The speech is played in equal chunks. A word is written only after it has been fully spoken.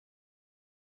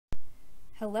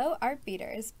Hello art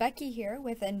beaters, Becky here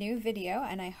with a new video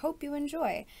and I hope you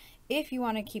enjoy. If you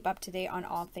want to keep up to date on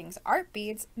all things art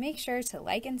beads, make sure to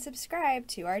like and subscribe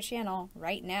to our channel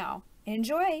right now.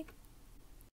 Enjoy!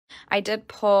 I did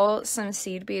pull some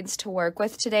seed beads to work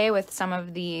with today with some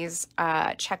of these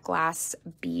Czech glass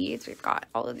beads. We've got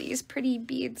all of these pretty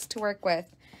beads to work with.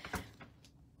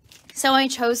 So I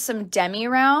chose some demi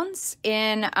rounds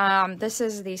in, this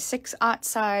is the 6/0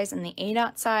 size and the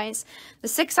 8/0 size. The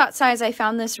 6/0 size, I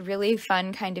found this really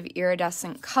fun kind of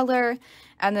iridescent color,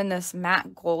 and then this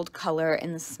matte gold color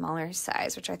in the smaller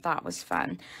size, which I thought was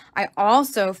fun. I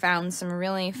also found some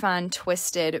really fun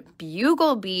twisted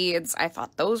bugle beads. I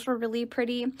thought those were really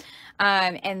pretty.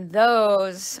 And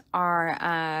those are,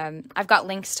 I've got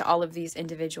links to all of these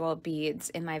individual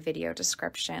beads in my video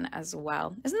description as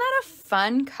well. Isn't that a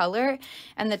fun color?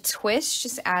 And the twist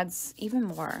just adds even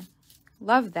more.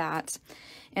 Love that.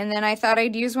 And then I thought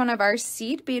I'd use one of our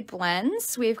seed bead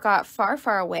blends. We've got Far,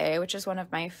 Far Away, which is one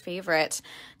of my favorite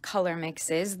color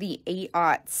mixes, the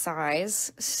 8/0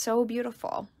 size. So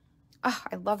beautiful. Oh,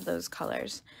 I love those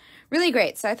colors. Really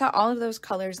great. So I thought all of those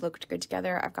colors looked good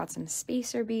together. I've got some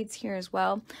spacer beads here as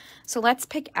well. So let's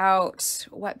pick out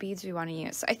what beads we want to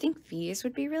use. So I think these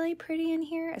would be really pretty in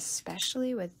here,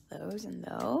 especially with those and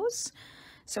those.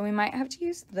 So we might have to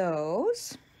use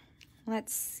those.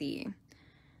 Let's see.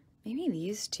 Maybe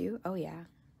these two. Oh yeah,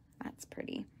 that's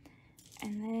pretty.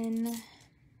 And then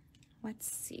let's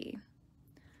see.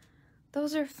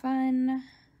 Those are fun.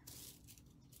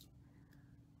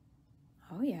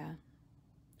 Oh yeah.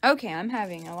 Okay, I'm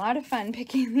having a lot of fun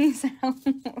picking these out.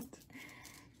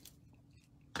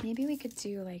 Maybe we could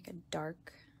do like a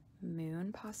dark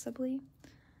moon possibly.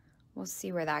 We'll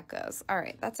see where that goes. All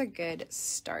right, that's a good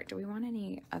start. Do we want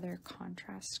any other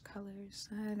contrast colors?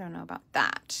 I don't know about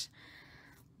that.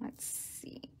 Let's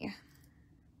see.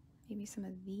 Maybe some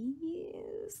of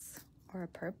these or a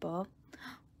purple.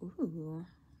 Ooh,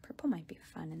 purple might be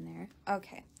fun in there.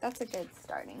 Okay, that's a good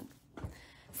starting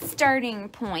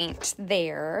point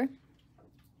there.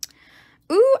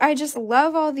 Ooh, I just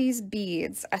love all these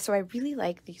beads. So I really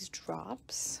like these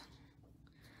drops.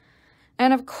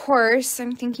 And of course,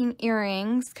 I'm thinking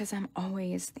earrings because I'm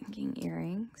always thinking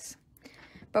earrings.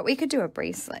 But we could do a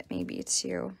bracelet maybe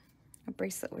too. A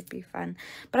bracelet would be fun.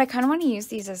 But I kind of want to use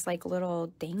these as like little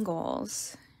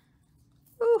dangles.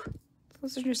 Ooh,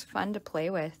 those are just fun to play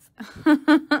with.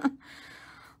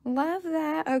 Love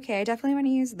that. Okay, I definitely want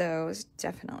to use those.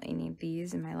 Definitely need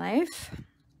these in my life.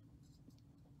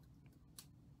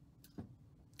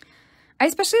 I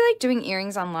especially like doing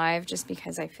earrings on live just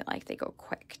because I feel like they go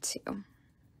quick too.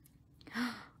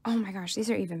 Oh my gosh,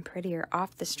 these are even prettier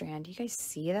off the strand. You guys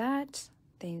see that?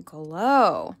 They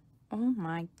glow. Oh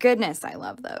my goodness, I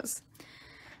love those.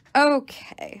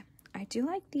 Okay, I do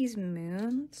like these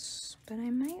moons, but I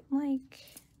might like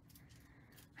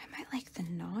the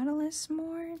nautilus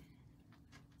more.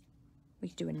 We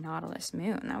could do a nautilus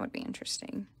moon. That would be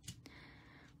interesting.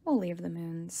 We'll leave the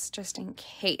moons just in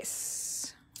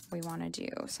case we want to do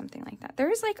something like that.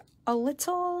 There is like a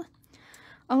little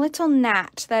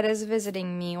gnat that is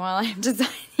visiting me while I'm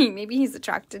designing. Maybe he's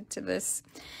attracted to this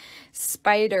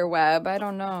spider web. I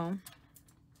don't know.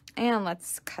 And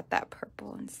let's cut that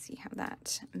purple and see how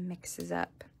that mixes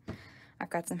up. I've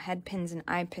got some head pins and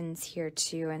eye pins here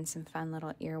too, and some fun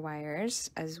little ear wires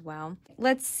as well.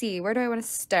 Let's see, where do I want to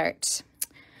start?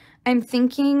 I'm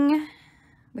thinking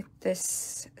with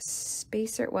this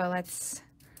spacer, well, let's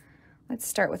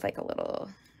start with like a little,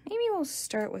 maybe we'll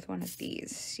start with one of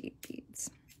these seed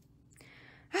beads.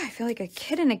 Oh, I feel like a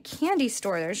kid in a candy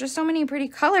store. There's just so many pretty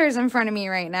colors in front of me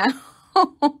right now.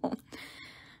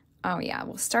 Oh yeah,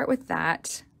 we'll start with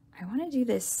that. I want to do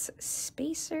this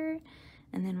spacer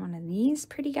and then one of these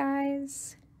pretty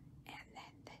guys. And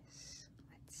then this.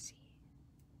 Let's see.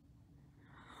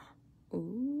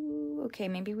 Ooh, okay,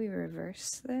 maybe we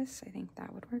reverse this. I think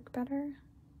that would work better.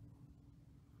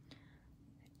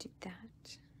 Do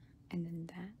that. And then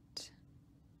that.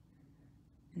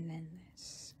 And then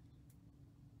this.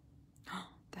 Oh,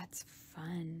 that's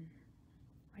fun.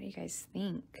 What do you guys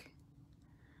think?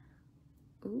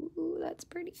 Ooh, that's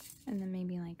pretty. And then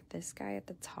maybe like this guy at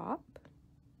the top.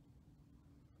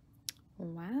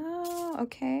 Wow,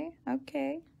 okay,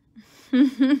 okay.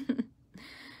 I'm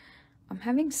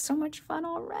having so much fun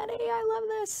already. I love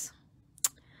this.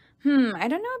 I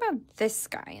don't know about this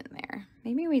guy in there.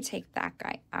 Maybe we take that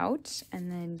guy out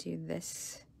and then do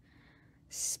this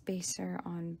spacer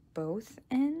on both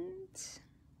ends.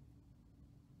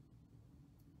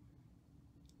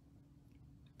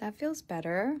 That feels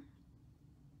better.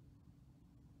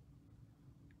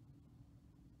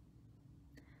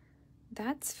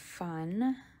 That's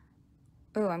fun.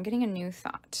 Oh, I'm getting a new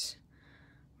thought.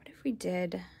 What if we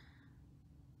did...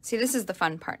 See, this is the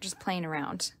fun part, just playing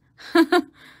around.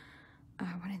 One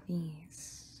of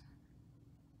these.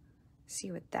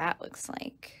 See what that looks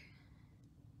like.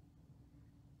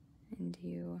 And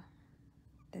do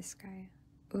this guy.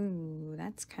 Ooh,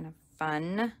 that's kind of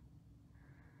fun.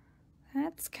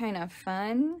 That's kind of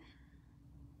fun.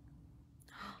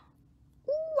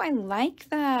 Ooh, I like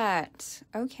that.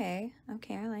 Okay,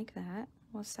 I like that.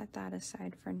 We'll set that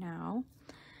aside for now.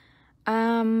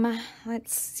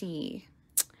 Let's see.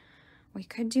 We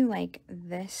could do like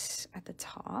this at the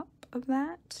top of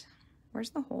that.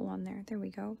 Where's the hole on there? There we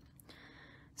go.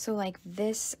 So like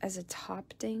this as a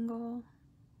top dangle,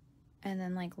 and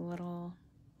then like little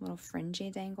fringy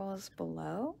dangles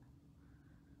below.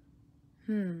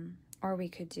 Or we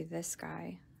could do this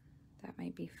guy. That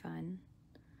might be fun.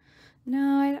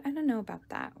 No, I don't know about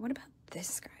that. What about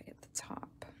this guy at the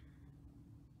top?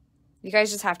 You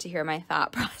guys just have to hear my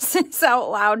thought process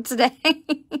out loud today.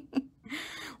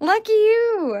 Lucky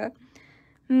you.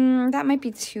 That might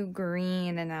be too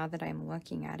green, and now that I'm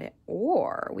looking at it.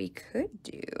 Or we could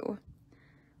do,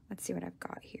 let's see what I've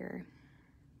got here.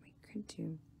 We could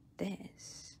do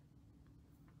this.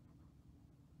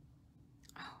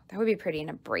 Oh, that would be pretty in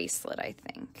a bracelet, I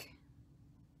think.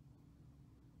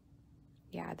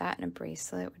 Yeah, that in a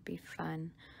bracelet would be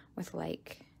fun with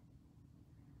like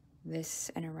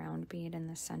this and a round bead in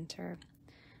the center.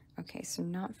 Okay, so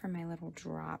not for my little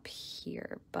drop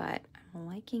here, but I'm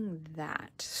liking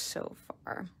that so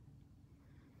far.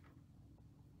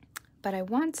 But I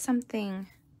want something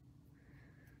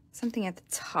at the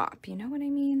top, you know what I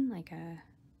mean? Like a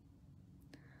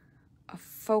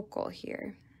focal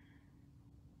here.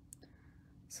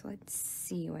 So let's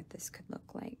see what this could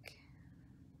look like.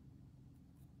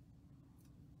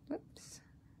 Whoops.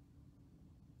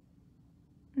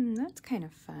 That's kind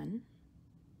of fun.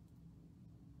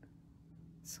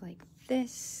 So like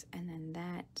this, and then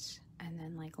that, and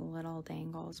then like little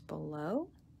dangles below.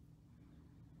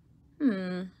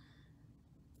 I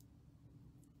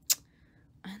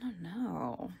don't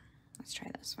know. Let's try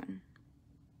this one.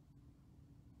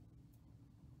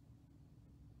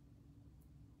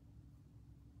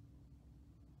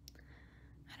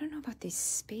 I don't know about these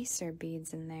spacer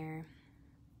beads in there.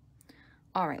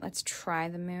 All right, let's try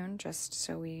the moon just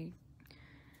so we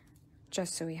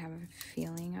have a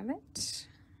feeling of it.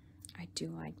 I do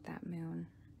like that moon.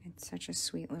 It's such a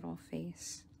sweet little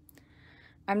face.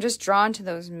 I'm just drawn to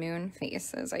those moon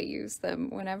faces. I use them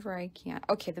whenever I can.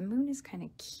 Okay, the moon is kind of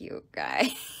cute,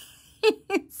 guys.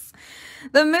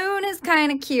 The moon is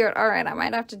kind of cute. All right, I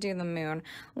might have to do the moon.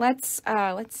 Let's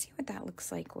see what that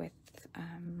looks like with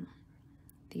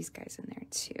these guys in there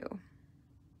too.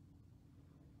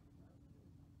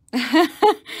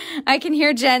 I can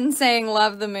hear Jen saying,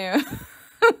 love the moon.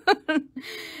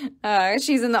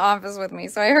 She's in the office with me,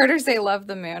 so I heard her say, love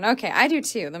the moon. Okay, I do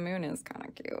too. The moon is kind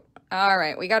of cute. All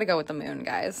right, we got to go with the moon,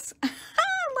 guys. I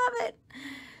love it.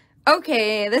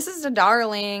 Okay, this is a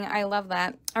darling. I love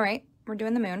that. All right, we're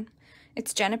doing the moon.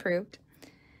 It's Jen approved.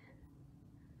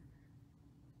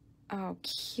 Oh,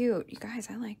 cute. You guys,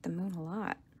 I like the moon a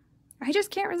lot. I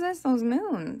just can't resist those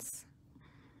moons.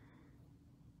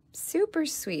 Super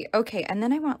sweet. Okay, and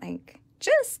then I want like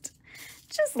just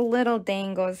little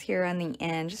dangles here on the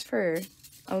end, just for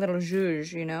a little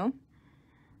zhuzh, you know?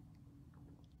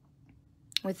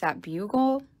 With that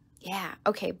bugle. Yeah,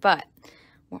 okay, but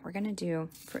what we're gonna do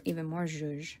for even more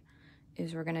zhuzh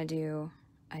is we're gonna do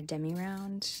a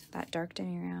demi-round, that dark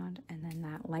demi-round, and then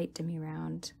that light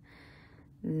demi-round,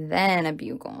 then a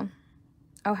bugle.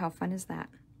 Oh, how fun is that?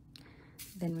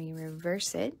 Then we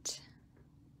reverse it.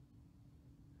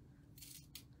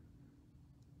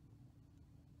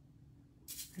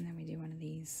 And then we do one of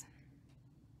these.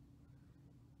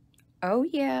 Oh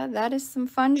yeah, that is some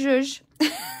fun zhuzh.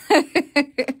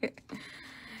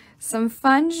 Some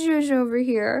fun zhuzh over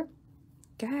here.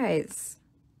 Guys,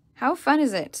 how fun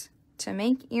is it to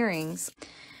make earrings?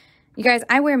 You guys,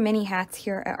 I wear mini hats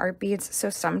here at Art Beads, so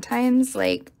sometimes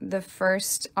like the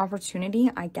first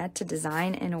opportunity I get to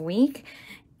design in a week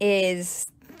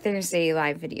is Thursday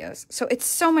live videos. So it's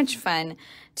so much fun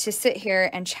to sit here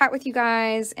and chat with you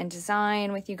guys and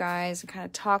design with you guys and kind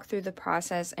of talk through the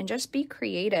process and just be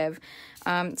creative.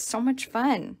 So much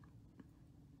fun.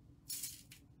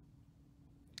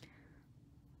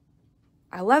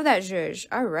 I love that zhuzh.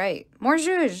 All right, more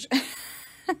zhuzh.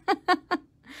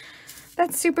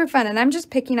 That's super fun. And I'm just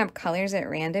picking up colors at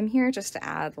random here just to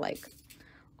add like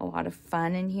a lot of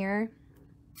fun in here.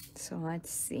 So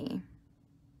let's see.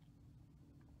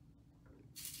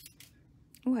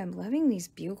 Oh, I'm loving these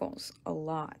bugles a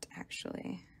lot,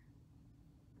 actually.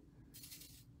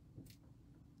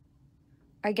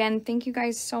 Again, thank you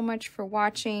guys so much for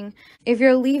watching. If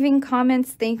you're leaving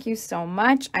comments, thank you so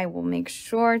much. I will make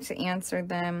sure to answer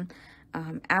them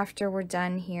after we're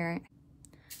done here.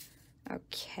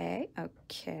 Okay.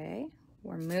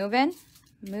 We're moving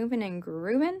and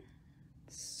grooving.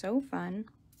 So fun.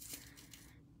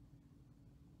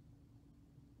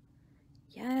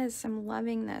 Yes, I'm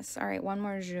loving this. All right, one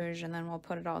more zhuzh and then we'll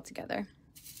put it all together.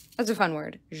 That's a fun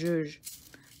word, zhuzh.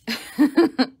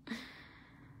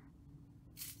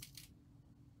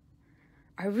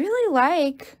 I really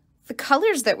like the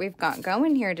colors that we've got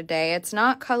going here today. It's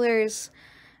not colors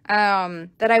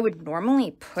that I would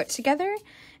normally put together.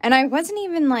 And I wasn't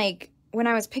even like, when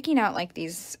I was picking out like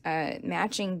these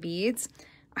matching beads,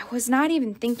 I was not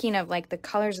even thinking of like the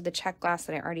colors of the Czech glass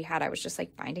that I already had. I was just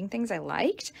like finding things I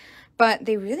liked, but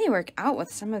they really work out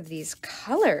with some of these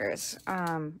colors.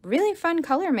 Really fun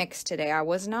color mix today. I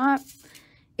was not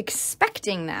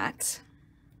expecting that.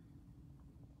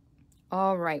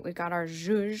 All right, we got our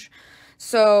zhuzh.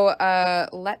 So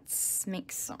let's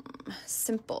make some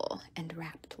simple and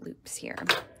wrapped loops here.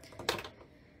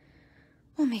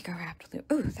 We'll make a wrapped loop.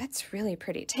 Oh, that's really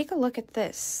pretty. Take a look at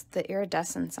this, the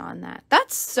iridescence on that.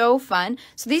 That's so fun.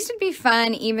 So these would be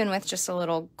fun even with just a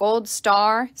little gold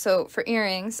star. So for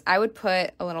earrings, I would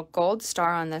put a little gold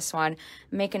star on this one,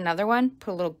 make another one,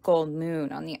 put a little gold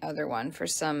moon on the other one for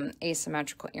some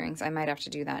asymmetrical earrings. I might have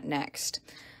to do that next.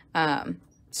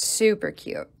 Super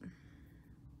cute.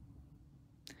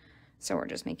 So we're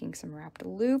just making some wrapped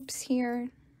loops here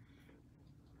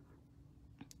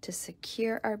to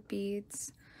secure our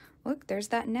beads. Look, there's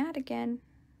that gnat again.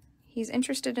 He's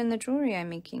interested in the jewelry I'm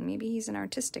making. Maybe he's an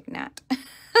artistic gnat. I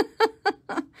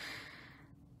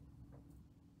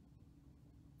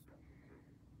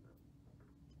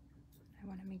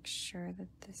want to make sure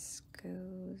that this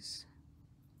goes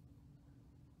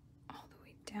all the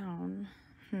way down.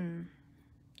 I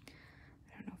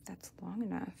don't know if that's long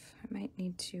enough. I might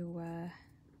need to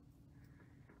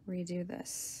redo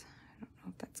this. I don't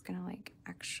know if that's gonna like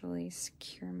actually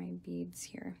secure my beads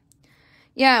here.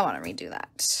 Yeah, I want to redo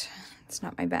that. It's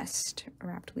not my best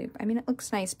wrapped loop. I mean, it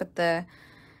looks nice, but the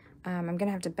I'm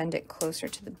gonna have to bend it closer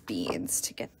to the beads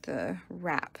to get the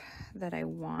wrap that I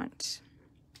want.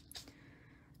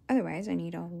 Otherwise, I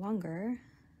need a longer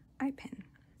eye pin.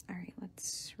 All right,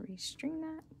 let's restring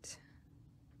that.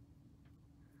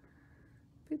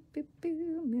 Boop, boop,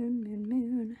 boop, moon, moon,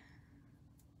 moon.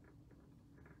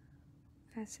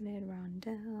 Faceted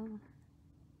rondelle.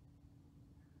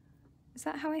 Is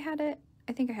that how I had it?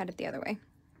 I think I had it the other way.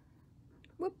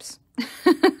 Whoops.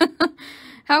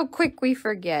 How quick we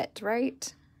forget,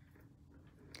 right?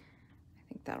 I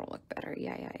think that'll look better.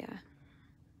 Yeah.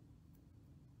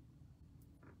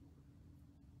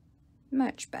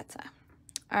 Much better.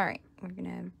 All right, we're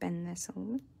gonna bend this a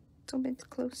little bit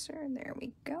closer. There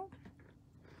we go.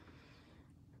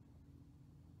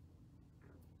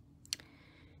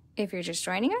 If you're just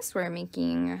joining us, we're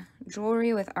making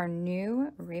jewelry with our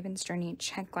new Raven's Journey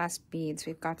Czech glass beads.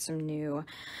 We've got some new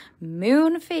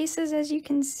moon faces, as you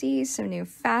can see, some new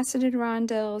faceted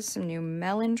rondelles, some new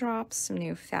melon drops, some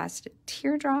new faceted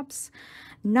teardrops,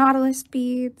 nautilus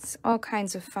beads, all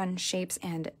kinds of fun shapes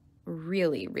and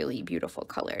really, really beautiful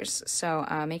colors. So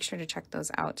make sure to check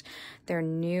those out. They're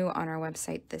new on our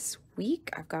website this week.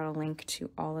 I've got a link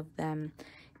to all of them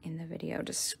in the video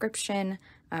description,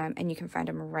 and you can find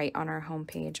them right on our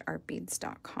homepage,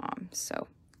 artbeads.com. So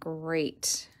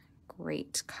great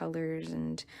colors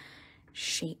and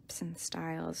shapes and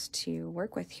styles to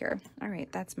work with here. All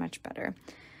right, that's much better.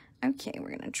 Okay,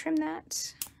 we're gonna trim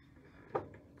that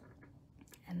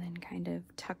and then kind of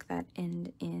tuck that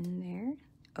end in there.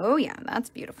 Oh yeah, that's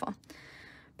beautiful.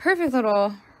 Perfect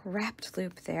little wrapped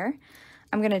loop there.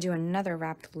 I'm gonna do another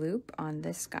wrapped loop on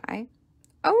this guy.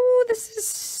 Oh, this is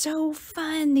so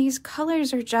fun. These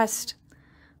colors are just,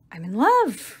 I'm in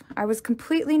love. I was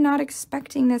completely not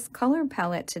expecting this color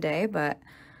palette today, but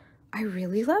I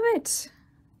really love it.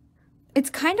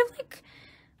 It's kind of like,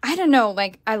 I don't know,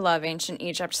 like I love ancient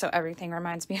Egypt, so everything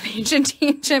reminds me of ancient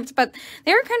Egypt, but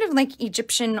they're kind of like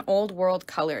Egyptian old world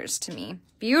colors to me.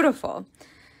 Beautiful.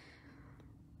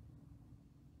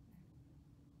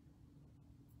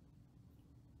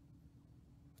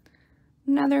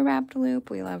 Another wrapped loop.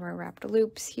 We love our wrapped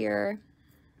loops here.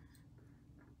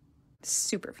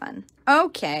 Super fun.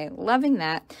 Okay, loving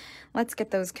that. Let's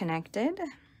get those connected.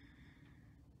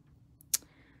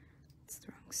 It's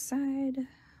the wrong side.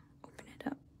 Open it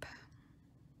up.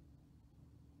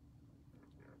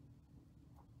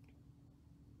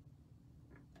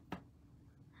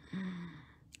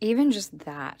 Even just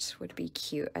that would be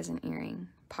cute as an earring.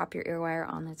 Pop your ear wire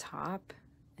on the top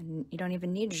And you don't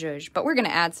even need zhuzh, but we're going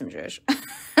to add some zhuzh.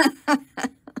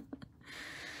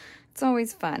 It's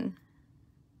always fun.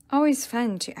 Always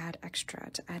fun to add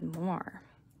extra, to add more.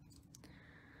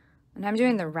 And I'm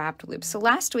doing the wrapped loops. So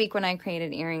last week when I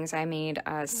created earrings, I made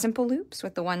simple loops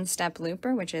with the one-step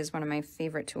looper, which is one of my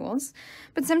favorite tools.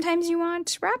 But sometimes you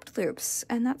want wrapped loops,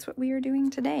 and that's what we are doing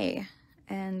today.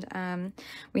 And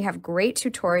we have great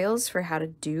tutorials for how to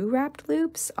do wrapped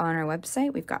loops on our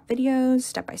website. We've got videos,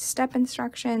 step-by-step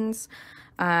instructions.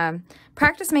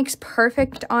 Practice makes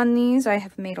perfect on these. I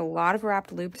have made a lot of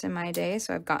wrapped loops in my day,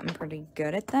 so I've gotten pretty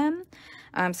good at them.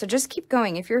 So just keep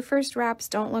going. If your first wraps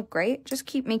don't look great, just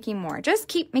keep making more. Just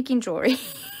keep making jewelry.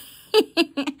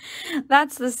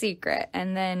 That's the secret.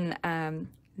 And then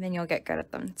you'll get good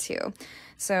at them too.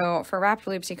 So for wrapped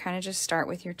loops, you kind of just start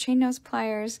with your chain nose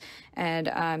pliers, and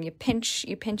you pinch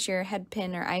your head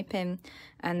pin or eye pin,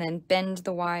 and then bend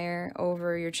the wire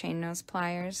over your chain nose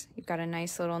pliers. You've got a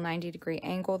nice little 90-degree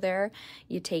angle there.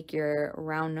 You take your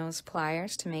round nose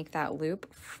pliers to make that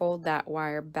loop, fold that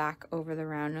wire back over the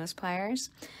round nose pliers.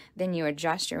 Then you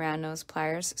adjust your round nose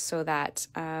pliers so that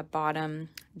bottom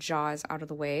jaw is out of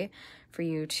the way for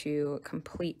you to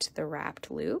complete the wrapped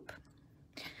loop.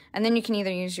 And then you can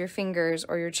either use your fingers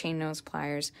or your chain nose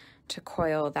pliers to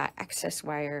coil that excess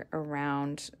wire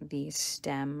around the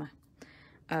stem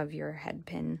of your head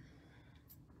pin.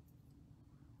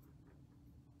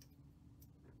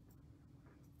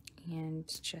 And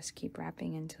just keep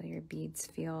wrapping until your beads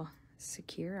feel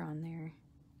secure on there.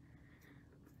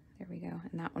 There we go.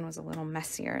 And that one was a little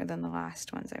messier than the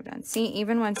last ones I've done. See,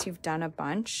 even once you've done a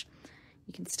bunch,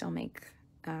 you can still make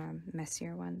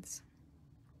messier ones.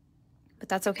 But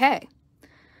that's okay.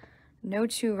 No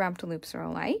two wrapped loops are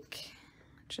alike,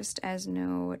 just as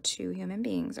no two human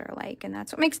beings are alike, and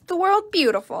that's what makes the world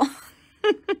beautiful.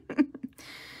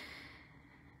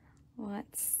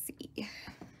 Let's see.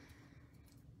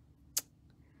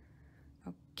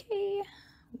 Okay,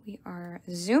 we are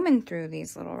zooming through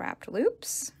these little wrapped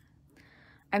loops.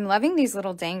 I'm loving these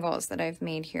little dangles that I've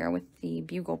made here with the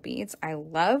bugle beads. I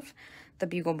love the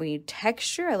bugle bead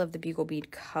texture. I love the bugle bead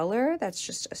color. That's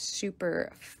just a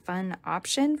super fun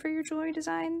option for your jewelry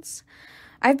designs.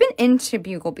 I've been into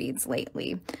bugle beads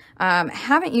lately.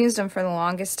 Haven't used them for the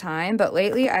longest time, but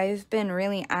lately I've been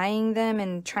really eyeing them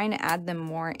and trying to add them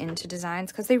more into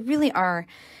designs because they really are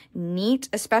neat,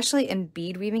 especially in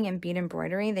bead weaving and bead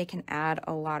embroidery. They can add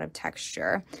a lot of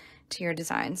texture to your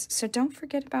designs. So don't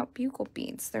forget about bugle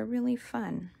beads. They're really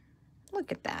fun.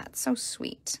 Look at that, so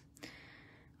sweet.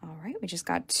 All right, we just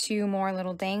got 2 more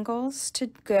little dangles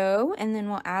to go, and then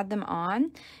we'll add them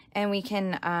on, and we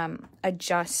can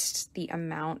adjust the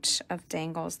amount of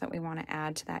dangles that we want to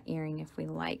add to that earring if we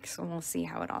like. So we'll see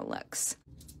how it all looks.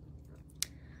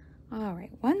 All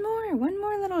right, one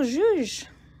more little zhuzh,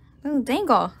 little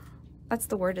dangle. That's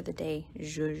the word of the day,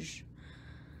 zhuzh.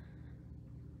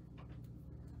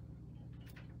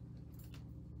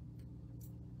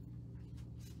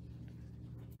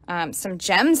 Some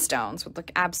gemstones would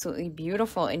look absolutely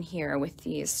beautiful in here with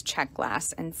these Czech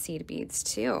glass and seed beads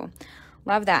too.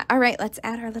 Love that. All right, let's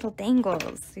add our little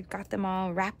dangles. We've got them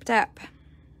all wrapped up.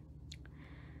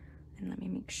 And let me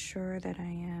make sure that I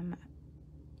am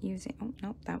using, oh,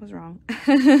 nope, that was wrong.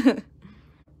 Zhuzh,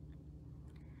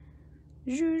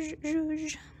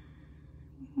 zhuzh,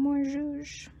 more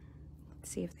zhuzh. Let's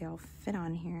see if they all fit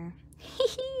on here.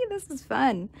 This is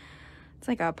fun. It's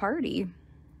like a party.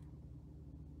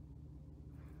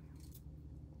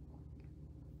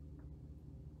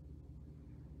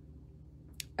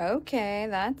 Okay,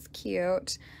 that's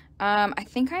cute. I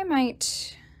think I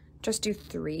might just do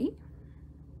 3.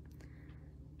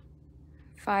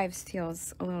 5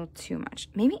 feels a little too much.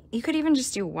 Maybe you could even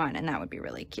just do 1, and that would be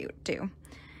really cute too.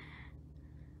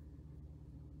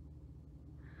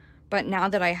 But now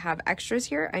that I have extras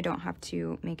here, I don't have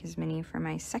to make as many for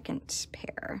my second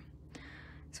pair.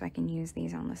 So I can use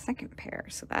these on the second pair,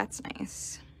 so that's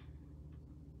nice.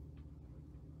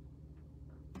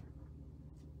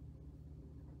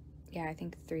 Yeah, I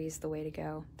think 3 is the way to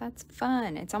go. That's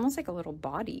fun. It's almost like a little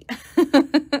body.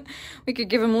 We could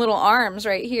give him little arms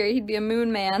right here. He'd be a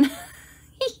moon man.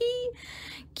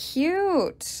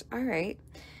 Cute. All right.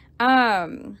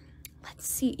 Let's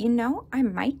see. You know, I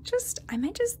might just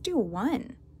do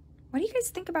 1. What do you guys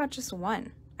think about just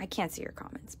 1? I can't see your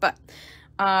comments, but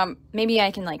maybe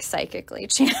I can like psychically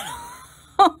channel.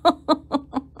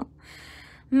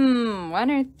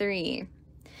 1 or 3.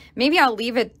 Maybe I'll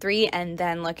leave it 3 and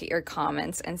then look at your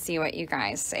comments and see what you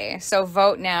guys say. So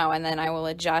vote now, and then I will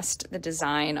adjust the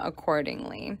design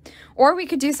accordingly. Or we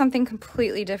could do something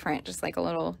completely different, just like a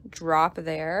little drop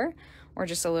there, or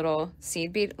just a little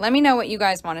seed bead. Let me know what you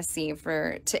guys want to see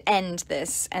to end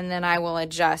this, and then I will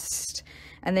adjust,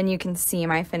 and then you can see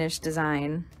my finished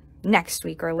design next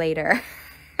week or later.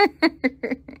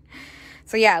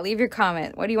 So yeah, leave your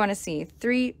comment. What do you want to see?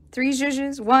 Three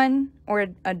zhuzhes, one, or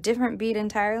a different bead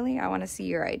entirely? I want to see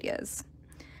your ideas.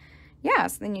 Yeah,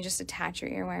 so then you just attach your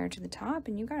ear wire to the top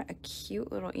and you got a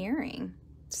cute little earring.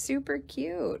 Super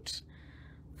cute.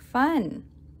 Fun.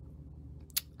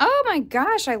 Oh my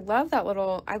gosh, I love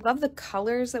the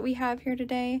colors that we have here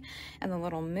today. And the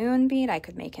little moon bead. I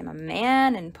could make him a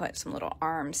man and put some little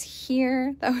arms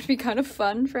here. That would be kind of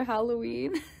fun for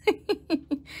Halloween.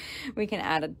 We can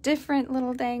add a different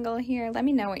little dangle here. Let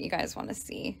me know what you guys want to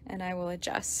see and I will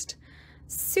adjust.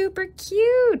 Super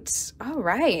cute. All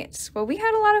right. Well, we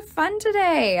had a lot of fun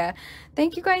today.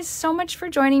 Thank you guys so much for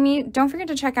joining me. Don't forget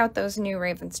to check out those new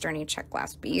Raven's Journey Czech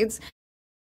glass beads.